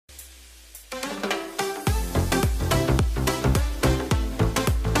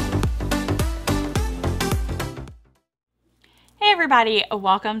everybody,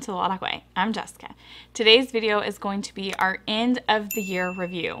 welcome to the 𝐂𝐸. I'm Jessica. Today's video is going to be our end of the year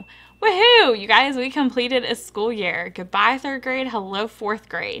review. Woohoo! You guys, we completed a school year. Goodbye 3rd grade, hello 4th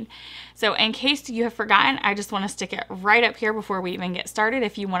grade. So in case you have forgotten, I just want to stick it right up here before we even get started.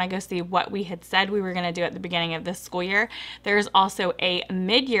 If you want to go see what we had said we were going to do at the beginning of this school year, there's also a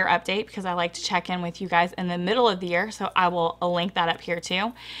mid-year update because I like to check in with you guys in the middle of the year. So I will link that up here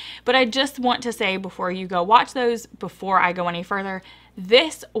too. But I just want to say before you go watch those, before I go any further,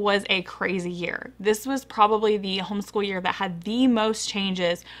 this was a crazy year. This was probably the homeschool year that had the most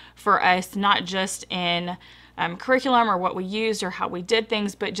changes for us, not just in curriculum or what we used or how we did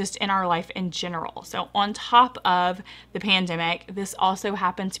things, but just in our life in general. So on top of the pandemic, this also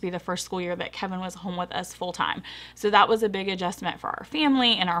happened to be the first school year that Kevin was home with us full time. So that was a big adjustment for our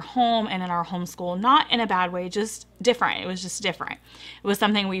family and our home and in our homeschool, not in a bad way, just different. It was just different. It was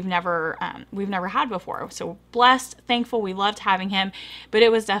something we've never had before. So blessed, thankful, we loved having him, but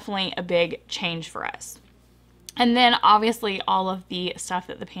it was definitely a big change for us. And then obviously all of the stuff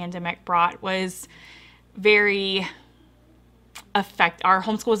that the pandemic brought was our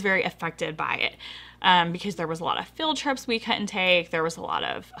homeschool was very affected by it because there was a lot of field trips we couldn't take. There was a lot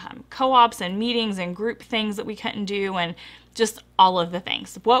of co-ops and meetings and group things that we couldn't do, and just all of the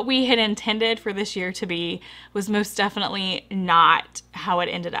things. What we had intended for this year to be was most definitely not how it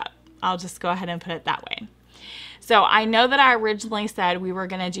ended up. I'll just go ahead and put it that way. So I know that I originally said we were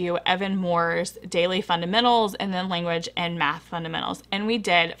going to do Evan Moore's daily fundamentals and then language and math fundamentals. And we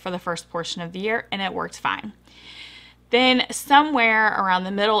did for the first portion of the year, and it worked fine. Then somewhere around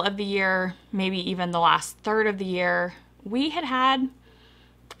the middle of the year, maybe even the last third of the year, we had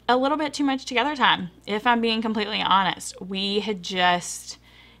a little bit too much together time. If I'm being completely honest, we just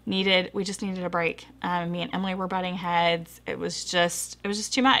needed a break. Me and Emily were butting heads. It was just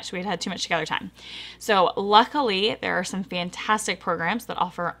too much. We had too much together time. So luckily there are some fantastic programs that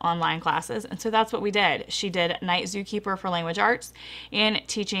offer online classes. And so that's what we did. She did Night Zookeeper for language arts and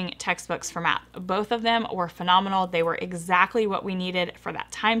teaching textbooks for math. Both of them were phenomenal. They were exactly what we needed for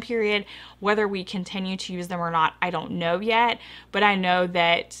that time period. Whether we continue to use them or not, I don't know yet, but I know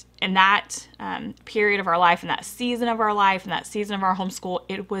that in that period of our life, in that season of our life, in that season of our homeschool,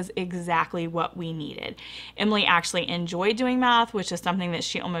 it was exactly what we needed. Emily actually enjoyed doing math, which is something that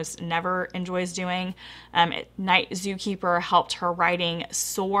she almost never enjoys doing. Night Zookeeper helped her writing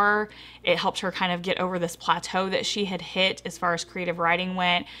soar. It helped her kind of get over this plateau that she had hit as far as creative writing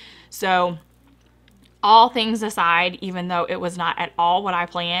went. So all things aside, even though it was not at all what I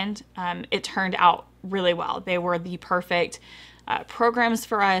planned, it turned out really well. They were the perfect programs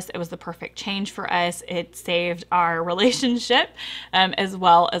for us. It was the perfect change for us. It saved our relationship as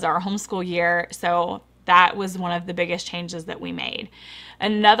well as our homeschool year. So that was one of the biggest changes that we made.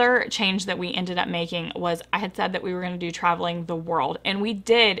 Another change that we ended up making was I had said that we were going to do traveling the world, and we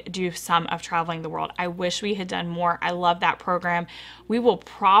did do some of traveling the world. I wish we had done more. I love that program. We will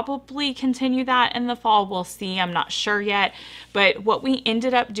probably continue that in the fall. We'll see. I'm not sure yet. But what we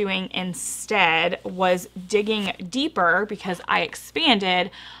ended up doing instead was digging deeper because I expanded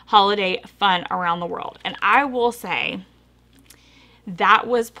holiday fun around the world. And I will say that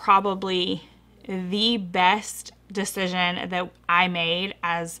was probably the best decision that I made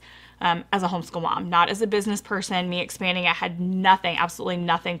as a homeschool mom, not as a business person. Me expanding it had nothing, absolutely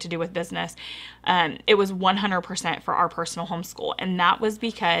nothing to do with business. It was 100% for our personal homeschool. And that was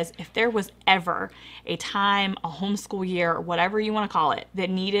because if there was ever a time, a homeschool year, or whatever you want to call it, that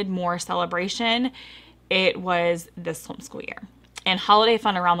needed more celebration, it was this homeschool year. And Holiday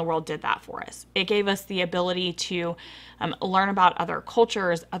Fun Around the World did that for us. It gave us the ability to learn about other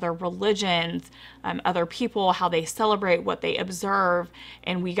cultures, other religions, other people, how they celebrate, what they observe.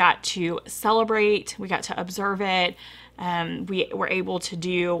 And we got to celebrate, we got to observe it. We were able to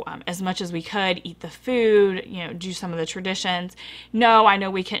do as much as we could, eat the food, do some of the traditions. No, I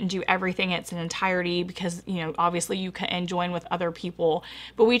know we couldn't do everything in its entirety because, obviously you couldn't join with other people.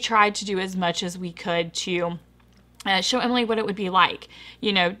 But we tried to do as much as we could to show Emily what it would be like,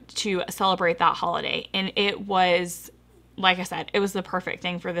 to celebrate that holiday. And it was, like I said, it was the perfect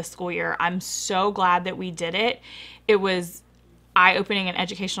thing for this school year. I'm so glad that we did it. It was eye-opening and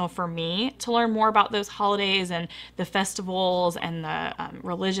educational for me to learn more about those holidays and the festivals and the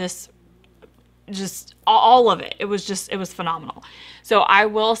religious, just all of it. It was phenomenal. So I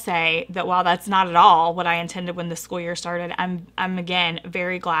will say that while that's not at all what I intended when the school year started, I'm again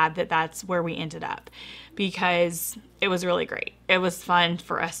very glad that that's where we ended up, because it was really great. It was fun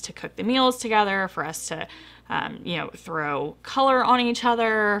for us to cook the meals together, for us to throw color on each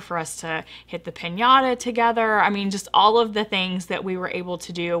other, for us to hit the piñata together. I mean, just all of the things that we were able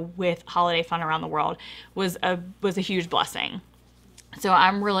to do with Holiday Fun Around the World was a huge blessing. So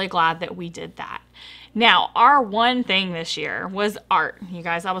I'm really glad that we did that. Now, our one thing this year was art. You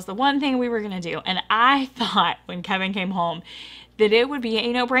guys, that was the one thing we were going to do. And I thought when Kevin came home that it would be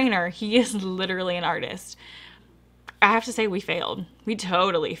a no-brainer. He is literally an artist. I have to say we failed. We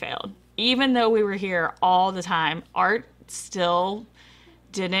totally failed. Even though we were here all the time, art still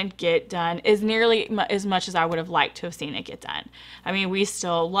didn't get done as nearly as much as I would have liked to have seen it get done. I mean, we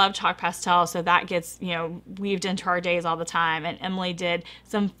still love chalk pastel, so that gets, weaved into our days all the time. And Emily did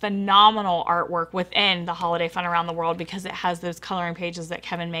some phenomenal artwork within the Holiday Fun Around the World because it has those coloring pages that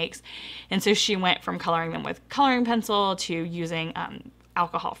Kevin makes. And so she went from coloring them with coloring pencil to using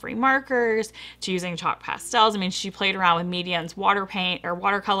alcohol-free markers to using chalk pastels. I mean, she played around with mediums, water paint or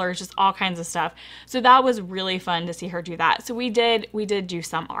watercolors, just all kinds of stuff. So that was really fun to see her do that. So we did do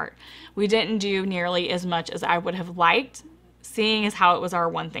some art. We didn't do nearly as much as I would have liked, seeing as how it was our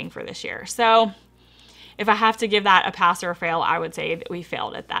one thing for this year. So if I have to give that a pass or a fail, I would say that we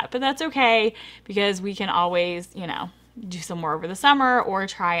failed at that. But that's okay because we can always, do some more over the summer or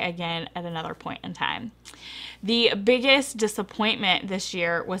try again at another point in time. The biggest disappointment this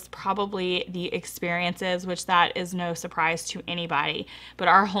year was probably the experiences, which that is no surprise to anybody. But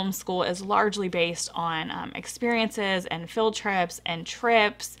our homeschool is largely based on experiences and field trips and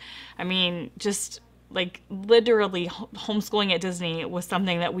trips. I mean, just like literally homeschooling at Disney was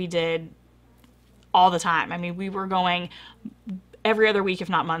something that we did all the time. I mean, we were going every other week, if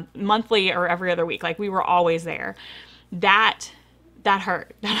not monthly or every other week. Like we were always there. That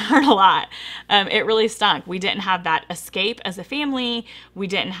hurt. That hurt a lot. It really stunk. We didn't have that escape as a family. We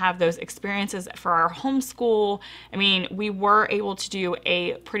didn't have those experiences for our homeschool. I mean, we were able to do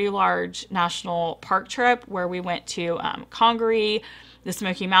a pretty large national park trip where we went to 𝐂𝐭 𝐲𝐬, the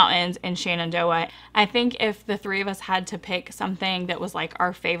Smoky Mountains, and Shenandoah. I think if the three of us had to pick something that was like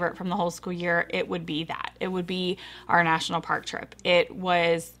our favorite from the whole school year, it would be that. It would be our national park trip. It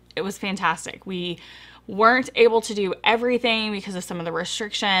was fantastic. We weren't able to do everything because of some of the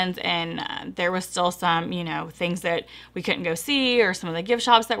restrictions, and there was still some, things that we couldn't go see or some of the gift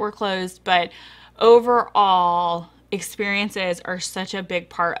shops that were closed. But overall, experiences are such a big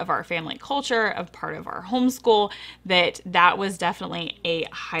part of our family culture, a part of our homeschool, that was definitely a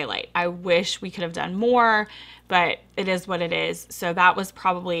highlight. I wish we could have done more, but it is what it is. So that was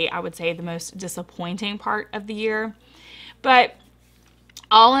probably, I would say, the most disappointing part of the year. But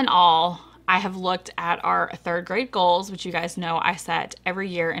all in all, I have looked at our third grade goals, which you guys know I set every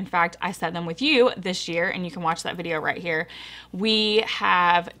year. In fact, I set them with you this year, and you can watch that video right here. We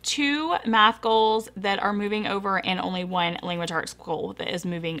have 2 math goals that are moving over and only 1 language arts goal that is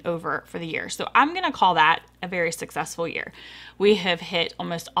moving over for the year. So I'm going to call that a very successful year. We have hit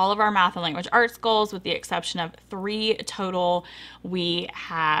almost all of our math and language arts goals with the exception of 3 total. We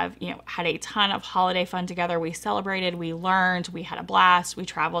have, had a ton of holiday fun together. We celebrated, we learned, we had a blast. We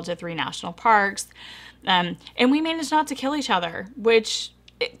traveled to 3 national parks, and we managed not to kill each other, which,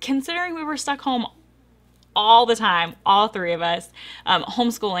 considering we were stuck home all the time, all 3 of us,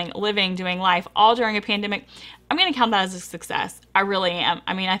 homeschooling, living, doing life, all during a pandemic, I'm going to count that as a success. I really am.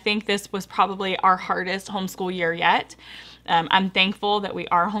 I mean, I think this was probably our hardest homeschool year yet. I'm thankful that we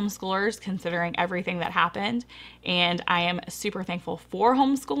are homeschoolers considering everything that happened, and I am super thankful for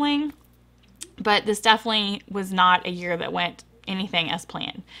homeschooling, but this definitely was not a year that went anything as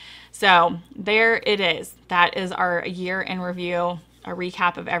planned. So there it is. That is our year in review, a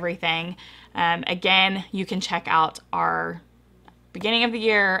recap of everything. Again, you can check out our beginning of the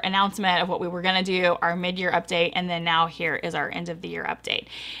year announcement of what we were going to do, our mid-year update, and then now here is our end of the year update.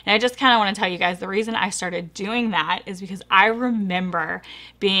 And I just kind of want to tell you guys the reason I started doing that is because I remember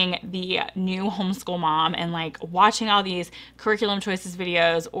being the new homeschool mom and like watching all these curriculum choices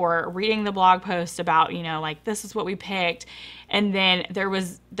videos or reading the blog posts about, like this is what we picked. And then there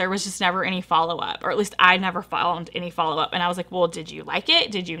was just never any follow-up, or at least I never found any follow-up. And I was like, well, did you like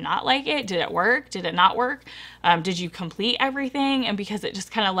it? Did you not like it? Did it work? Did it not work? Did you complete everything? And because it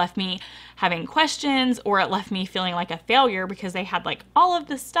just kind of left me having questions, or it left me feeling like a failure because they had like all of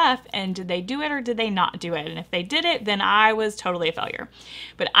this stuff, and did they do it or did they not do it? And if they did it, then I was totally a failure.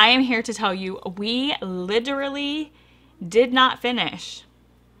 But I am here to tell you, we literally did not finish.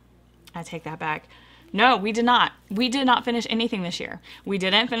 I take that back. No, we did not. We did not finish anything this year. We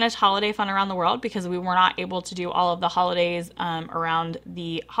didn't finish Holiday Fun Around the World because we were not able to do all of the holidays around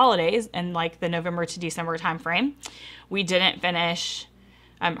the holidays in like the November to December time frame. We didn't finish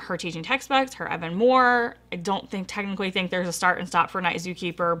her teaching textbooks, her Evan Moore. I don't technically think there's a start and stop for Night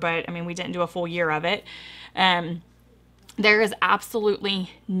Zookeeper, but I mean, we didn't do a full year of it. There is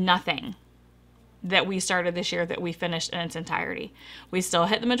absolutely nothing that we started this year that we finished in its entirety. We still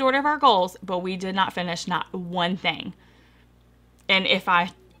hit the majority of our goals, but we did not finish not one thing And if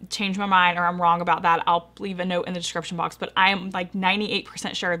I change my mind or I'm wrong about that, I'll leave a note in the description box. But I am like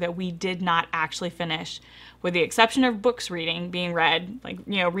 98% sure that we did not actually finish, with the exception of books being read, like,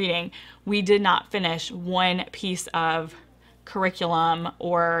 reading, we did not finish one piece of curriculum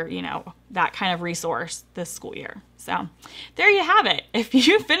or, that kind of resource this school year. So there you have it. If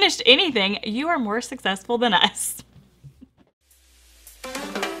you finished anything, you are more successful than us.